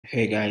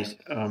Hey guys,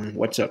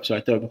 what's up? So I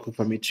thought it'd be cool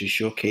for me to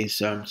showcase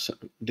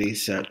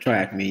this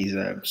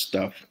TryHackMe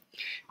stuff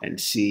and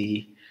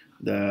see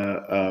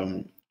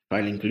the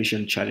file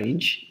inclusion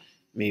challenge.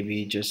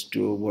 Maybe just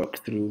do a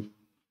walkthrough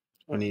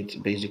on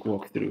it, basic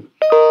walkthrough.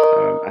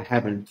 I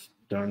haven't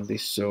done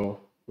this,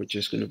 so we're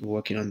just going to be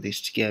working on this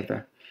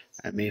together.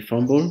 I may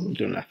fumble,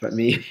 don't laugh at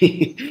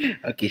me.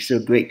 Okay, so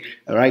great.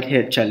 Right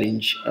here,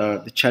 challenge.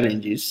 The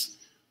challenge is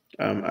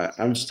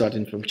I'm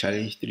starting from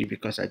challenge 3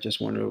 because I just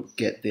want to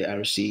get the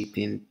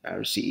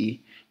RCE,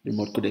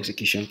 remote code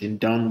execution thing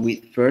done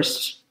with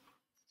first,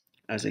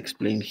 as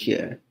explained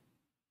here,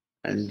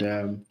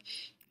 and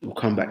we'll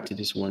come back to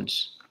this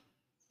once.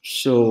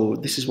 So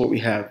this is what we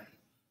have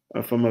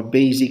from a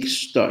basic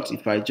start.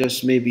 If I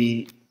just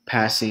maybe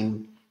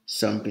passing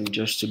something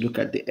just to look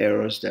at the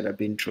errors that are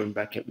being thrown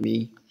back at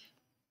me,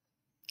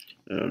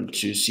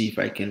 to see if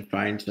I can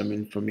find some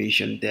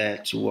information there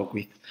to work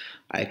with.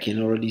 I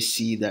can already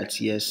see that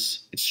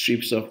yes, it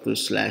strips off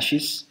those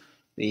slashes.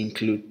 They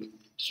include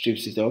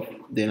strips it off.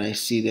 Then I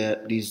see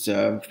that this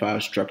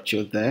file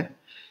structure there.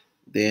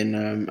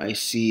 Then I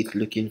see it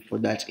looking for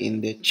that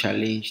in the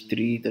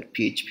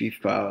challenge3.php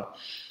file.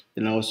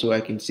 Then also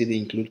I can see the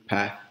include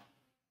path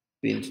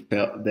being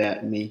spelled there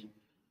at me.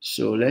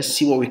 So let's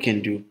see what we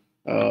can do.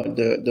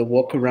 The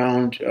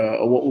workaround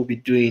or what we'll be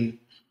doing,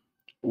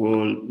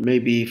 well,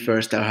 maybe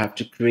first I'll have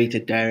to create a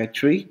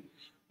directory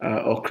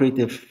or create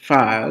a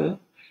file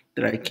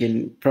that I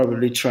can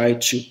probably try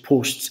to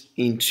post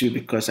into,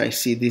 because I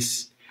see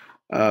this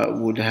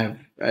would have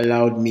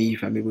allowed me,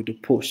 if I'm able to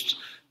post,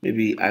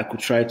 maybe I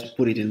could try to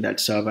put it in that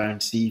server and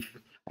see if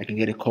I can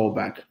get a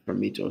callback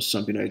from it or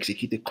something, or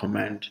execute a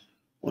command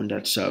on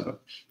that server.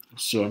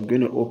 So I'm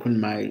going to open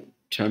my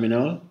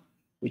terminal,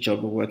 which I'll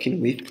be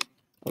working with.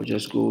 I'll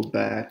just go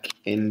back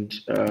and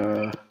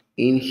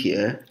in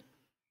here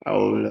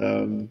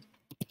I'll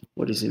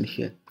what is in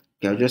here?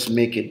 Okay, I'll just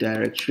make a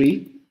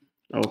directory.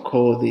 I'll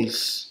call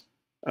this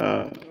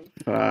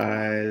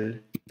file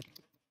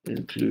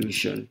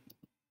inclusion.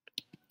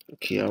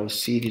 Okay, I'll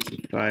see this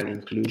file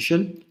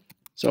inclusion.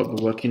 So I'll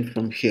be working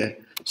from here.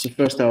 So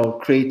first I'll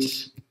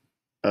create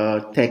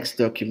a text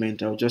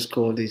document. I'll just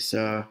call this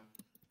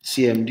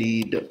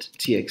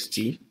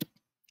cmd.txt.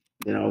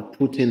 Then I'll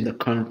put in the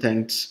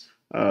contents,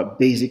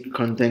 basic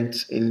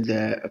content in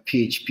the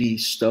PHP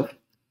stuff.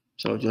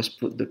 So I'll just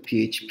put the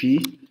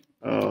PHP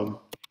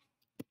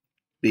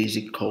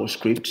basic call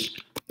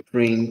script,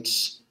 print,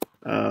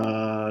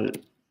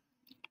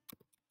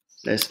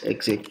 let's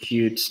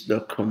execute the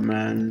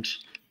command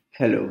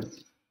hello.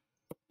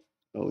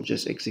 I'll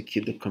just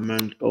execute the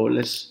command,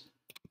 let's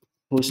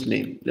host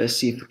name. Let's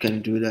see if we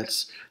can do that.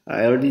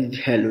 I already did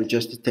hello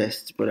just to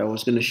test, but I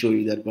was going to show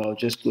you that, but I'll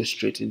just go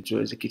straight into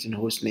executing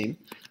host name.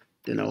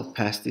 Then I'll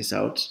pass this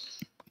out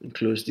and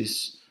close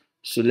this.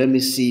 So let me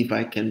see if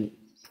I can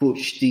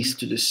push this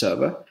to the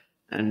server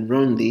and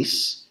run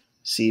this,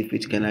 see if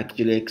it can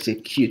actually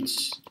execute,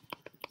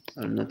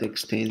 not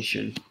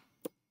extension.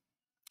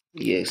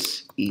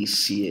 Yes,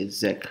 EC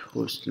exec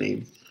host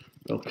name.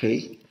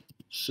 Okay,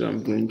 so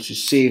I'm going to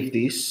save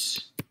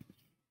this.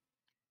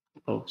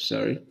 Oh,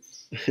 sorry.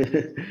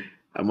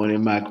 I'm on a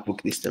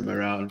MacBook this time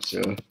around, so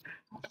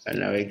I'll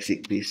now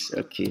exit this.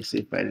 Okay, so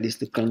if I list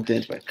the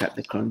content, if I cut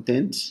the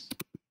content,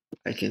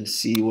 I can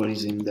see what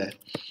is in there.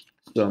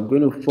 So I'm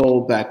going to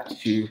fall back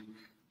to,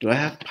 do I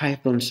have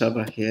Python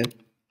server here?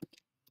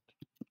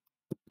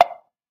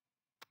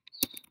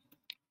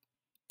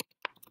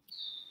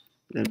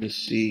 Let me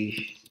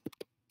see.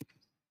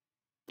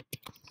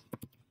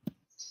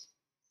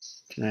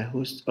 Can I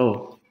host?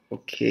 Oh,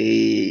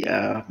 okay.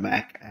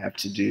 Mac, I have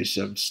to do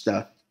some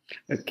stuff.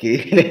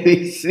 Okay, let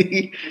me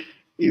see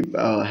if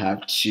I'll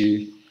have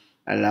to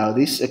allow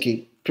this.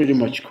 Okay, pretty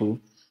much cool.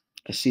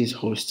 I see it's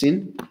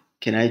hosting.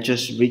 Can I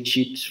just reach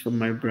it from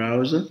my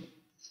browser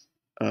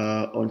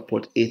on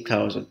port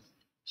 8000?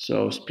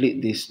 So I'll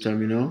split this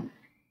terminal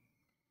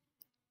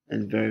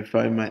and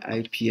verify my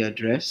IP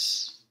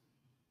address.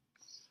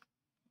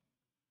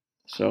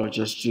 So I'll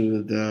just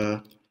do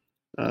the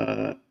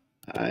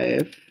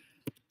if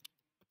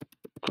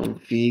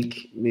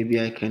config. Maybe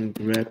I can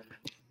grep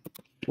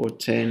for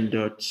 10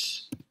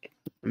 dots.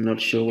 I'm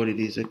not sure what it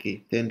is.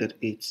 Okay,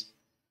 10.8.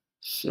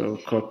 So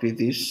copy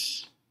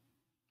this.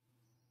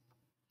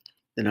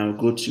 Then I'll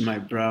go to my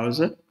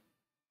browser,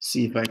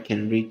 see if I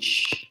can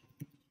reach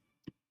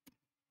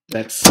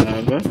that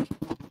server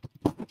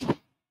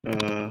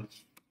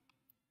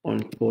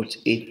on port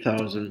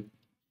 8000.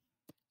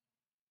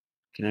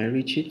 Can I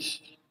reach it?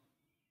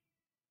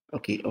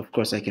 Okay, of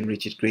course I can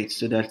reach it. Great.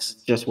 So that's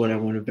just what I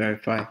want to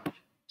verify.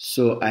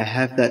 So I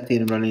have that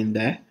thing running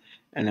there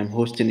and I'm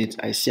hosting it.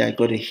 I see I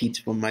got a hit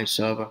from my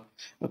server.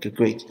 Okay,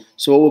 great.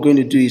 So what we're going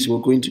to do is we're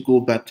going to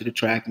go back to the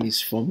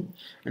TryHackMe form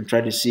and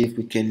try to see if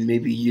we can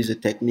maybe use a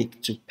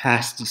technique to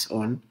pass this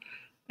on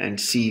and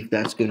see if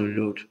that's going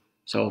to load.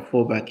 So I'll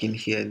fall back in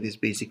here in this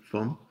basic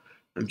form.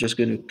 I'm just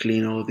going to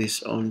clean all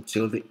this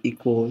until the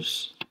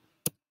equals.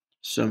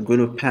 So I'm going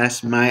to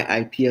pass my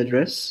IP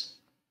address.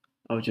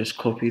 I'll just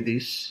copy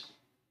this.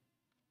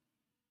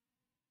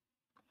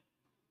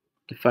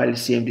 The file is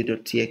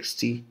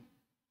cmd.txt.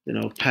 Then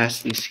I'll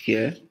pass this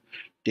here.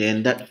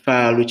 Then that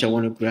file which I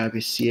want to grab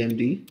is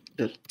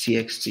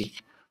cmd.txt.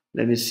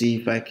 Let me see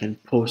if I can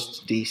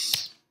post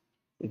this,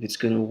 if it's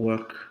going to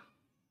work.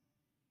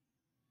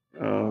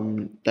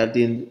 That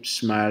didn't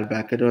smile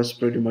back at us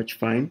pretty much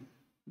fine,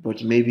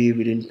 but maybe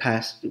we didn't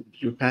pass.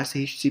 You pass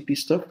the HTTP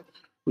stuff.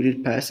 We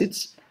did pass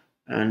it,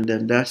 and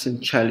that's in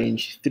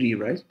challenge 3,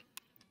 right?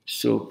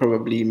 So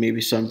probably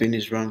maybe something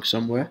is wrong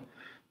somewhere.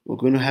 We're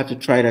going to have to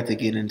try that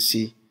again and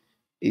see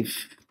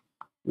if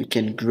we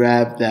can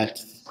grab that,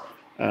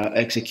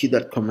 execute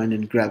that command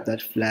and grab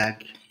that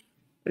flag.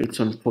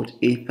 It's on port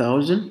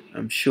 8000.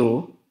 I'm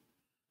sure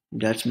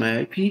that's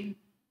my IP.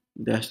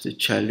 That's the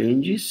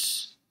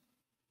challenges.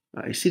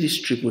 I see this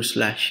triple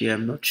slash here.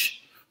 I'm not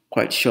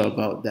quite sure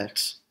about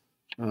that.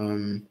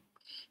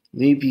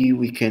 Maybe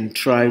we can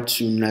try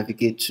to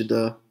navigate to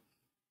the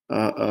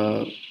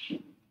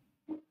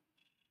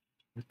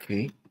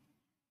okay,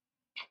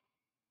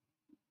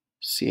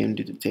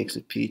 cmd to text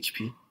a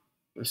PHP.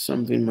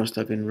 Something must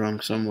have been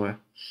wrong somewhere.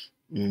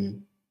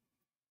 I'm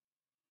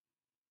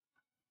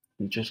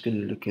just going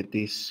to look at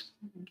this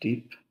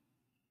deep,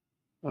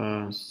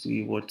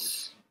 see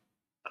what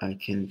I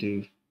can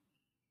do.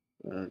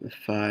 The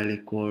file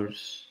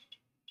equals,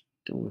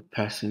 then we're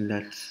passing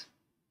that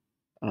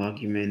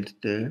argument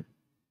there.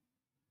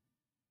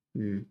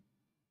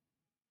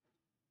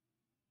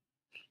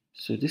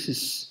 So this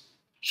is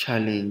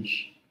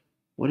challenge.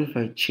 What if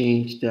I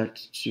change that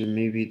to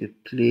maybe the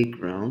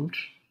playground?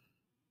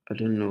 I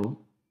don't know.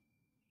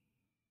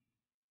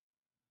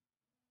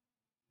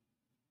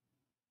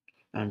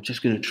 I'm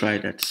just going to try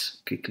that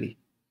quickly.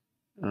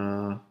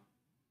 Uh,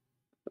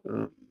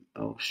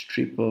 I'll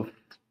strip off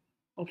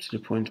up to the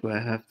point where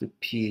I have the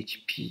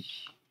PHP.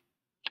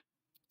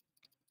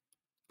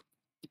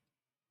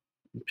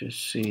 I'm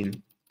just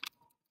saying.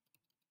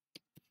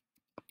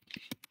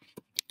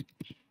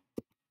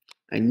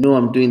 I know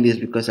I'm doing this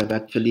because I've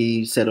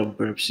actually set up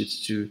burp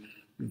suits to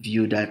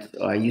view that.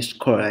 Or I used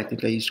curl. I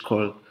think I used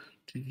curl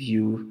to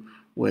view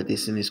where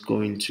this thing is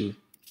going to.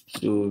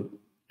 So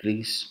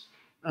please,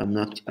 I'm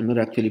not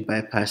actually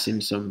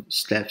bypassing some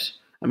steps.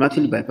 I'm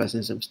actually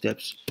bypassing some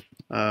steps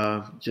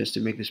just to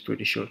make this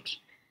pretty short.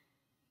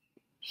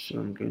 So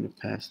I'm going to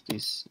pass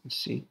this and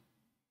see.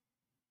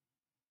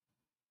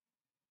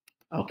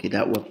 Okay,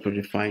 that worked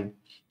pretty fine.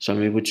 So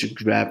I'm able to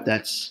grab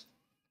that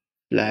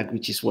flag,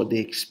 which is what they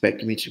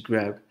expect me to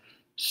grab.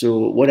 So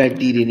what I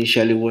did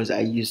initially was I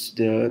used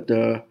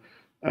the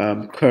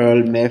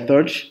curl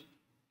method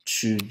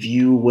to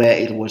view where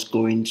it was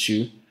going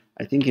to.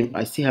 I think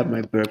I still have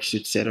my burp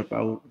suit set up.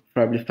 I will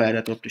probably fire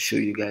that up to show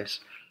you guys.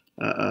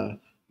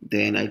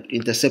 Then I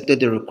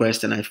intercepted the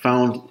request and I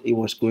found it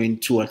was going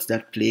towards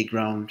that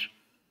playground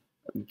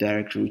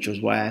directory, which was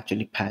why I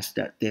actually passed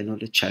that there, not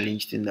the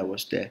challenge thing that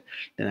was there.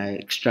 Then I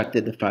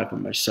extracted the file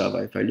from my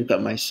server. If I look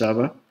at my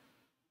server,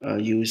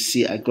 you will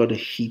see I got a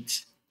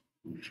hit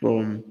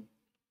from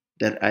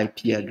that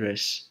IP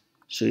address.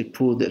 So it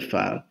pulled the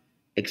file,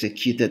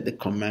 executed the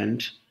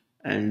command,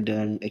 and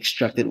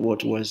extracted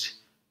what was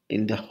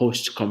in the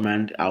host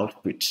command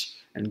output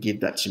and gave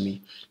that to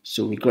me.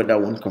 So we got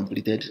that one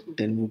completed.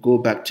 Then we'll go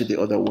back to the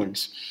other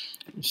ones.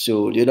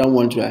 So the other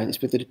ones were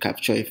expected to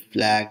capture a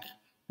flag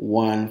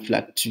 1,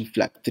 flag 2,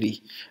 flag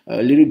 3.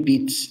 A little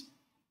bit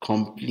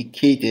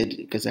complicated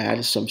because I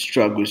had some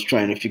struggles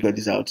trying to figure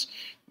this out.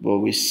 But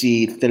we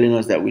see it's telling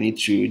us that we need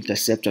to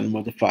intercept and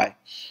modify.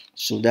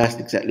 So that's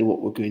exactly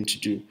what we're going to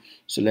do.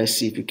 So let's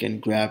see if we can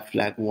grab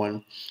flag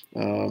 1.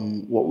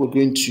 What we're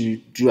going to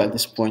do at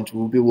this point,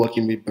 we'll be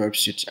working with burp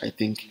suits. I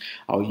think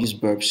I'll use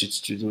burp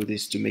suits to do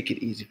this to make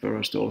it easy for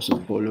us to also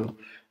follow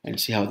and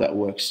see how that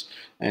works.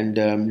 And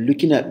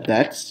looking at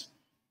that,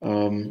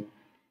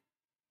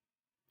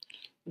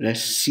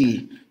 let's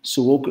see.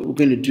 So what we're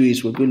going to do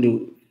is we're going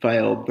to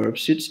fire our burp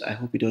suits. I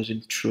hope it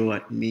doesn't throw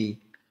at me.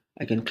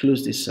 I can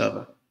close this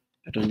server.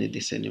 I don't need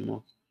this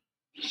anymore.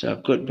 So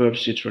I've got burp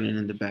suits running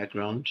in the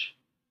background.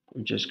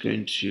 I'm just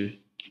going to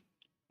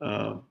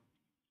go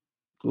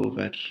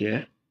back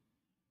here.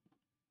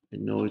 I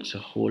know it's a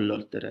whole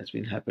lot that has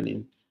been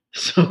happening.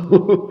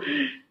 So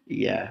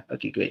yeah,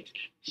 okay, great.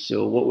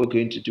 So what we're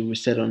going to do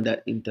is set on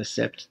that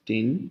intercept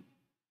thing.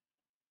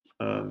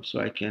 So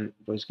I can,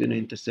 but it's going to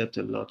intercept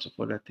a lot of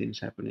other things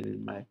happening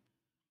in my,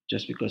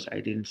 just because I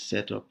didn't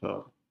set up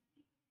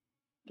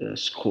the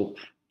scope,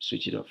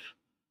 switch it off.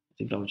 I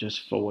think I'll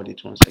just forward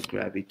it once I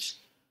grab it,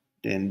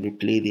 then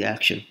replay the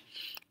action.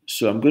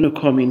 So I'm going to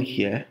come in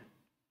here,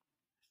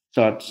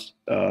 start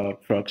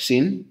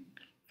proxying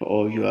for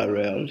all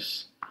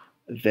URLs.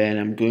 Then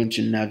I'm going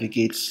to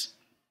navigate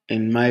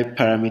in my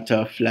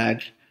parameter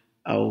flag.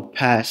 I'll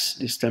pass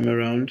this time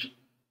around.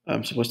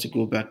 I'm supposed to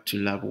go back to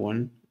lab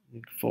 1,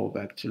 fall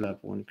back to lab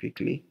 1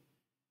 quickly.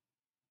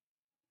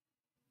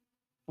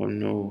 Oh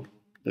no,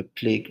 the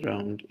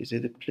playground. Is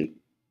it the play?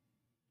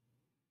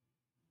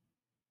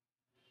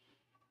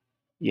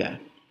 Yeah.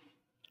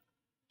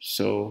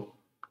 So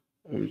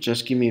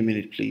just give me a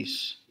minute,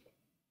 please.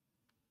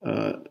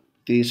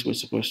 This was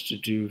supposed to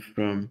do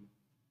from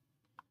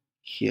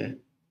here.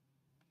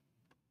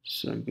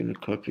 So I'm going to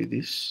copy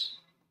this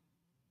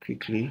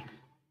quickly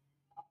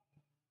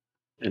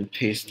and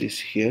paste this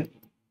here.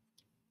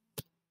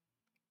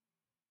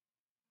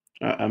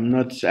 I'm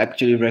not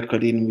actually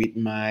recording with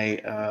my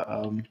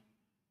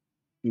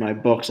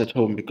box at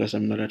home because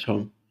I'm not at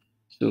home.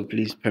 So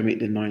please permit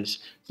the noise.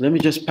 So let me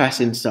just pass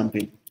in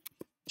something,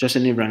 just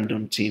any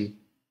random thing,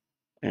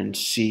 and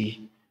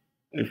see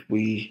if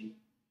we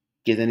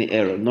get any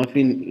error.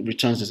 Nothing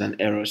returns as an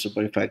error. So,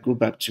 but if I go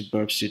back to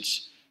burp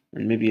suits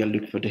and maybe I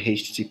look for the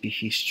HTTP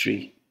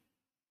history,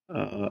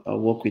 I'll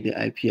work with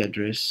the IP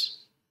address.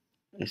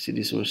 I see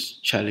this was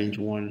challenge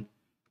one,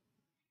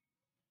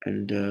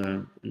 and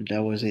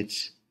that was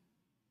it.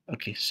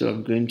 Okay, so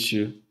I'm going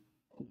to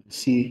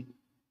see.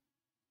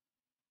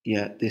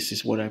 Yeah, this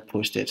is what I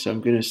posted. So I'm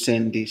going to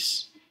send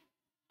this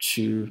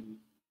to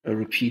a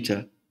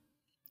repeater,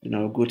 and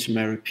I'll go to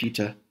my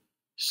repeater.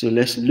 So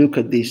let's look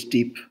at this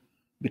deep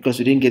because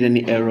we didn't get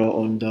any error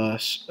on the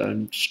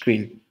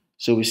screen.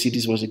 So we see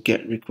this was a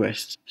GET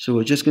request. So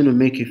we're just going to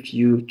make a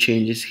few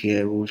changes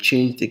here. We'll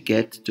change the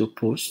GET to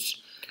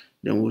post.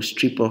 Then we'll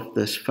strip off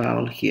this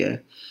file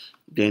here.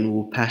 Then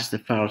we'll pass the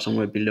file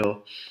somewhere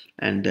below.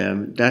 And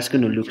that's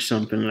going to look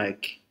something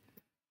like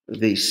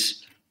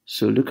this.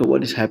 So look at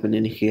what is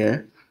happening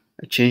here.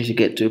 I changed the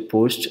get to a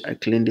post. I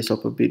cleaned this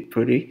up a bit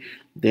pretty.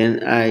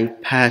 Then I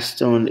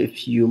passed on a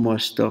few more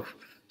stuff.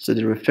 So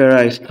the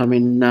referrer is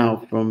coming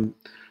now from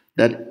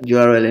that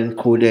URL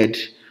encoded.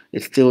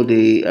 It's still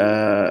the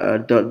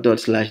dot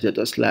slash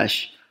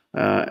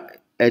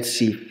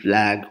etc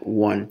flag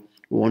one.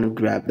 We want to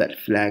grab that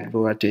flag,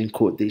 but we have to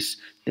encode this.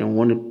 Then we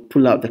want to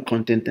pull out the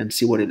content and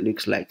see what it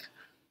looks like.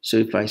 So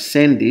if I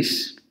send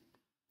this,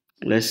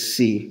 let's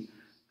see.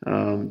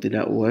 Did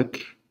that work?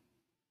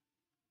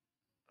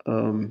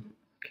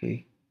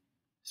 Okay.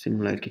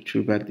 Seems like it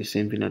threw back the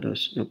same thing at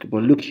us. Okay,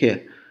 but look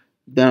here.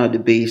 Down at the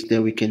base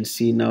there, we can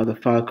see now the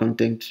file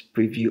content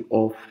preview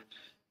off.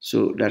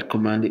 So that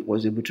command it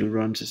was able to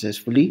run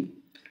successfully.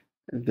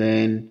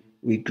 Then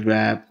we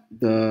grab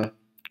the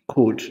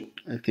code.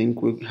 I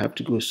think we have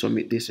to go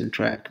submit this in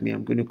TryHackMe.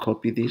 I'm going to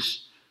copy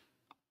this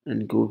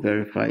and go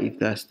verify if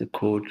that's the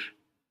code.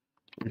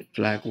 And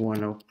flag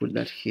one, I'll put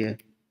that here.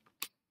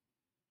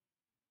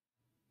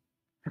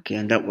 Okay,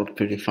 and that worked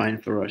pretty fine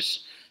for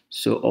us.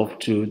 So off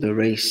to the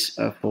race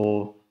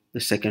for the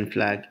second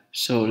flag.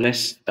 So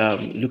let's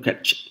look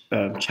at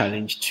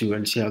challenge 2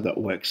 and see how that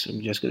works.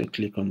 I'm just going to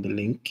click on the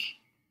link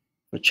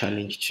for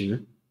challenge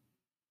 2.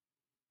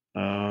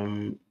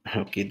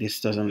 Okay,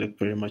 this doesn't look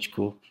pretty much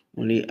cool.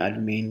 Only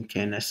admin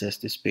can access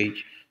this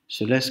page.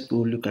 So let's go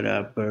look at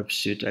our burp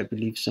suit. I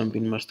believe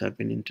something must have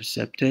been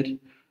intercepted.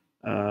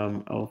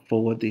 I'll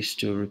forward this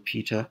to a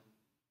repeater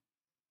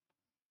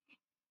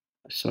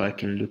so I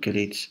can look at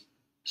it.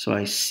 So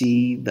I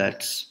see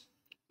that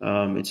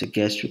it's a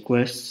guest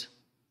request,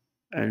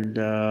 and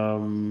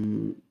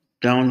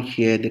down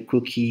here the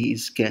cookie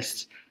is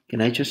guest.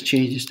 Can I just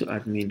change this to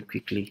admin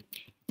quickly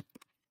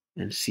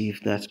and see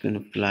if that's going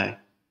to fly?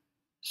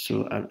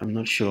 So I'm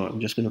not sure. I'm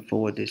just going to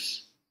forward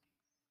this.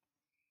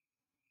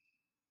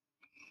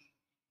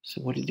 So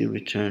what did it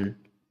return?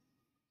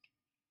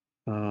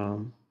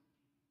 Um,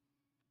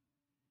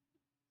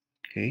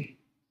 okay.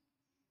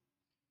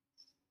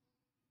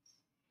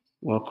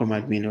 Welcome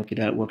admin. Okay,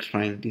 that works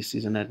fine. This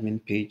is an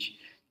admin page.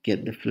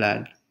 Get the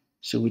flag.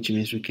 So which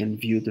means we can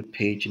view the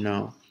page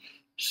now.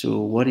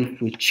 So what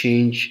if we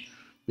change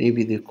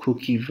maybe the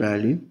cookie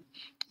value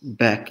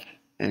back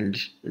and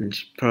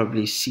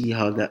probably see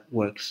how that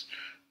works.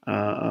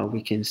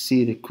 We can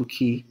see the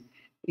cookie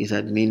is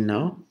admin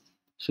now.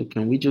 So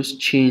can we just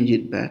change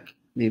it back?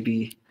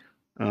 Maybe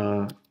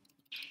I'll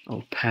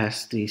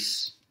pass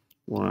this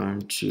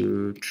 1,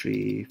 2,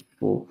 3,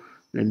 4.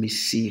 Let me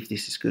see if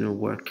this is going to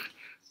work.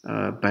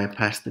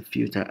 Bypass the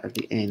filter at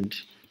the end.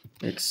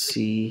 Let's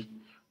see.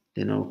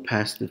 Then I'll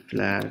pass the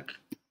flag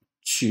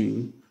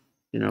 2.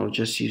 Then I'll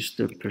just use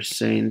the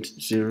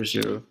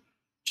 %00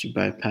 to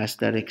bypass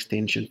that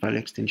extension, file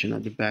extension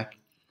at the back.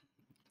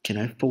 Can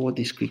I forward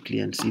this quickly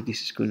and see if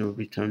this is going to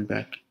return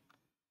back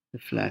the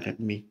flag at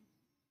me?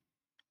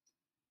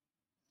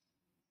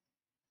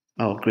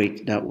 Oh,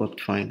 great. That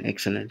worked fine.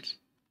 Excellent.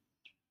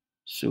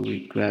 So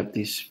we grab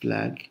this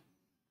flag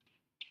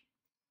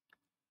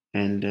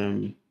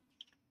and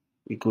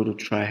we go to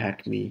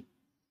TryHackMe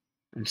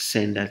and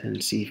send that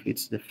and see if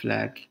it's the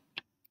flag.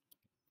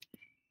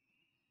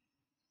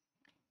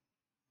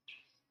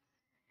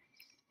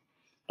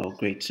 Oh,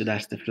 great. So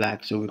that's the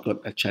flag. So we got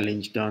a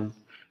challenge done.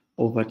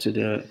 Over to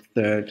the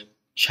third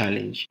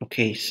challenge.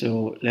 Okay,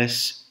 so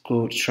let's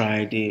go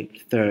try the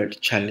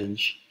third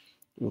challenge.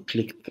 We'll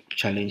click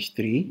challenge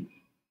 3.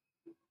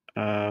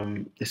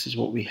 This is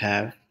what we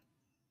have.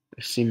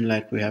 It seems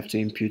like we have to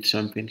input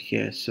something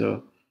here.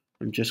 So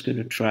I'm just going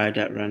to try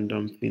that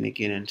random thing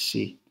again and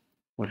see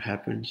what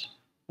happens.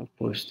 I'll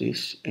post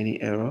this.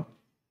 Any error?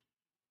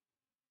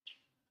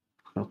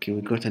 Okay,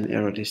 we got an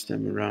error this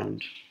time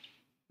around.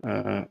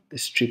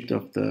 It's stripped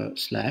of the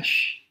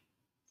slash.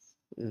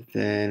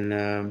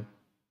 Then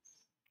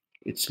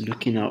it's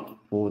looking out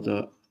for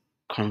the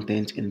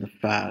content in the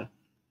file.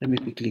 Let me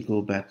quickly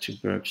go back to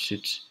verb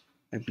suit.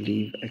 I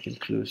believe I can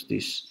close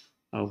this.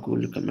 I'll go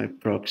look at my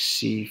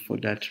proxy for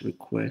that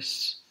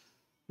request.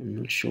 I'm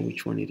not sure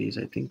which one it is.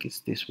 I think it's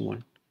this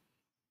one.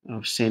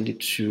 I'll send it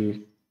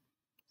to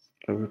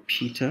a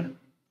repeater.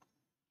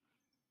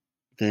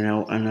 Then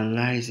I'll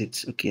analyze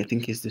it. Okay, I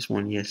think it's this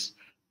one. Yes.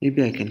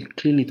 Maybe I can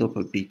clean it up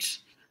a bit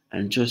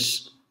and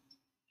just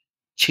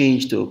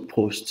change the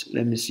post.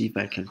 Let me see if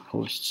I can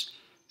post.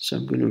 So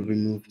I'm going to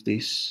remove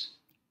this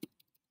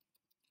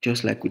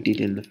just like we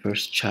did in the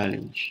first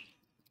challenge.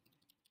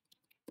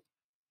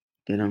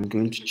 Then I'm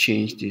going to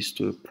change this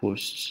to a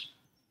post.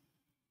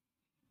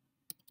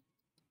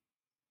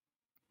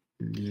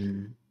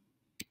 Let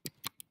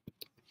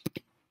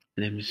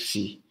me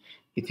see.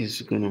 It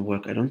is going to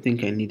work. I don't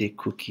think I need a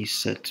cookie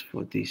set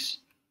for this.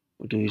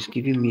 Although it's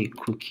giving me a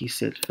cookie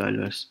set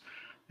values.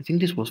 I think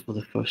this was for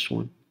the first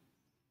one.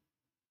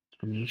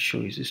 I'm not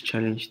sure. Is this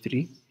challenge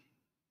 3?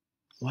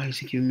 Why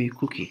is it giving me a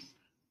cookie?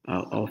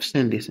 I'll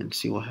send this and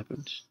see what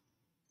happens.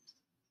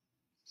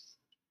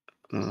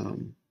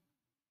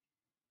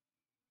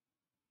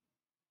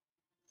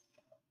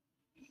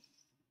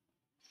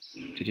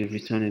 Did it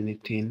return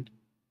anything?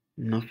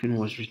 Nothing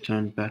was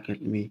returned back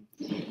at me.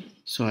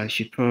 So I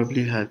should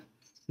probably have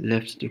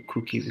left the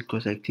cookie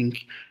because I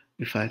think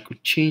if I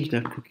could change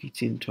that cookie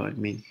thing to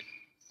admin,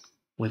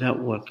 will that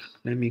work?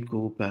 Let me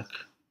go back.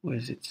 Where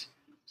is it?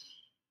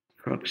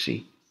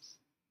 Proxy.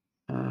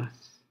 I'm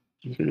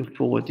going to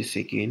forward this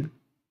again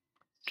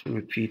to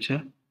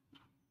repeater.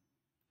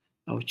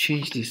 I'll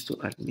change this to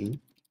admin.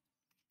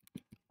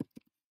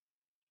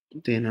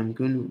 Then I'm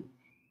going to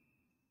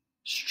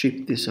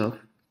strip this off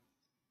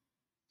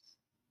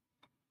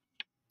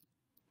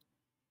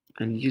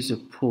and use a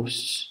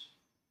post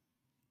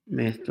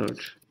method.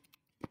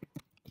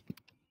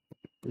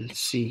 Let's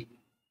see.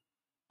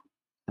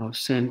 I'll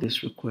send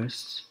this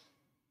request.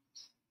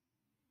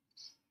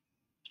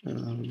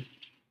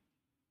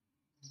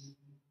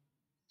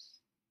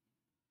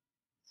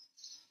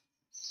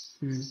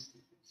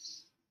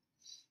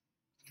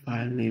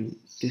 File name.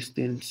 This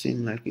didn't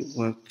seem like it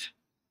worked.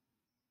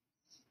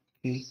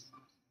 Okay.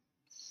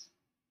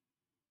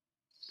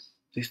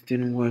 This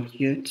didn't work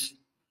yet.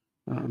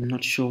 I'm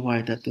not sure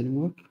why that didn't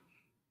work,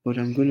 but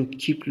I'm going to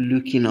keep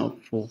looking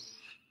out for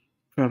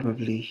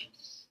probably.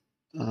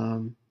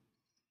 Can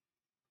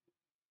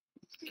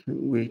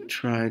we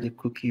try the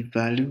cookie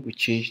value? We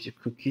change the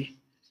cookie.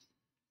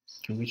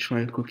 Can we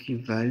try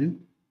cookie value?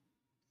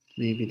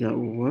 Maybe that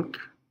will work.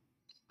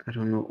 I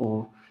don't know.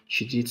 Or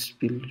should it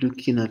be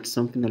looking at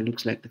something that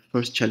looks like the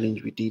first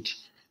challenge we did?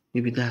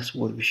 Maybe that's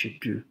what we should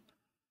do.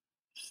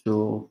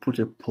 So put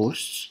a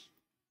post.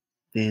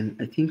 Then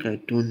I think I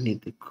don't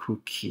need the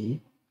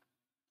cookie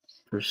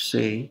per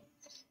se.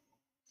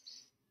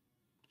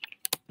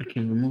 I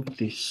can remove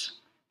this.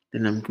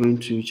 Then I'm going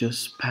to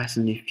just pass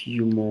in a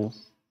few more.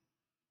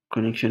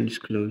 Connection is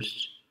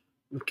closed.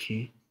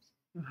 Okay.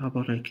 How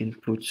about I can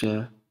put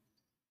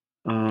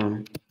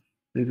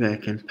maybe I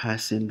can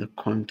pass in the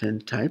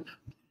content type.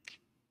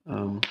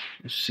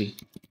 Let's see.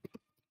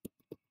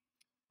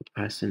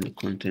 Pass in the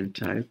content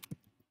type.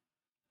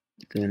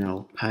 Then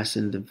I'll pass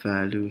in the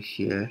value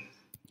here.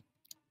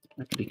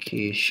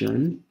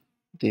 Application.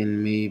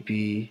 Then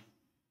maybe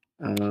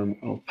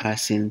I'll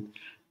pass in.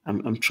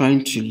 I'm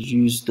trying to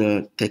use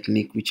the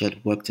technique which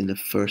had worked in the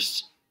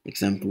first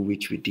example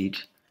which we did.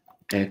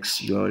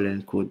 X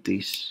URL encode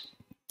this.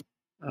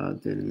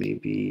 Then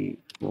maybe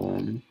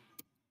form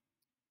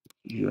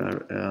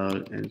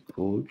URL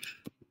encode.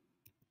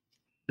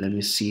 Let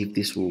me see if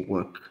this will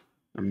work.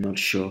 I'm not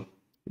sure.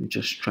 I'm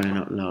just trying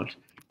out loud.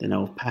 Then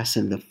I'll pass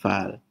in the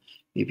file.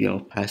 Maybe I'll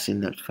pass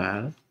in that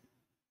file.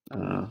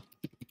 I'm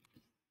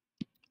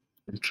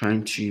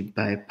trying to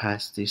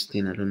bypass this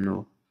thing. I don't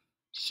know.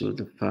 So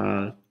the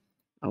file,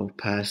 I'll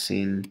pass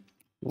in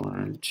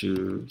 1,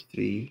 2,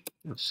 3.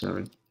 Oh,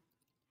 sorry.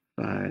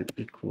 File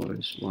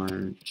equals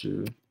 1,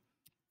 2,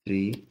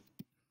 3,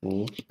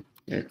 4.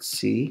 Let's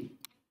see.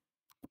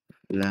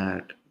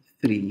 Flag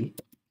 3.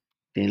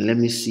 Then let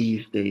me see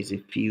if there is a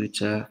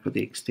filter for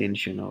the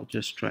extension. I'll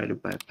just try to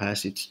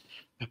bypass it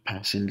by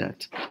passing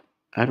that.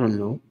 I don't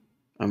know.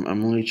 I'm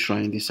only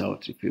trying this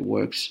out. If it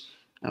works,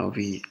 I'll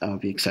be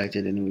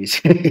excited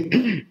anyways. Let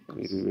me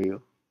be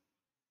real.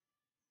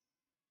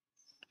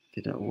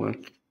 Did that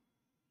work?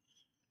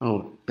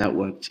 Oh, that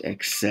worked.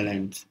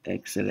 Excellent.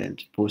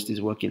 Excellent. Post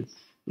is working.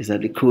 Is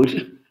that the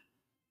code?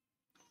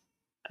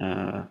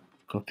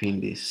 Copying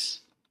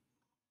this.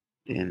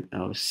 Then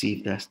I'll see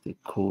if that's the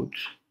code.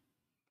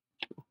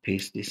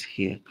 Paste this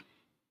here.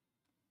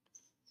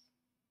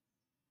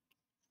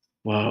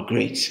 Wow,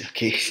 great.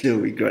 Okay, so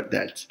we got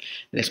that.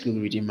 Let's go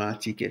redeem our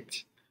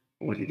ticket.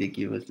 What did they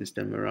give us this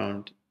time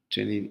around?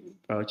 20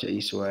 voucher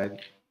eSwag,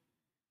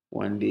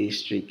 1 day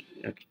straight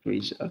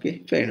praise.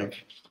 Okay, fair enough.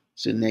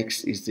 So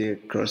next is the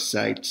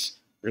cross-site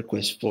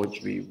request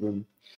forgery room.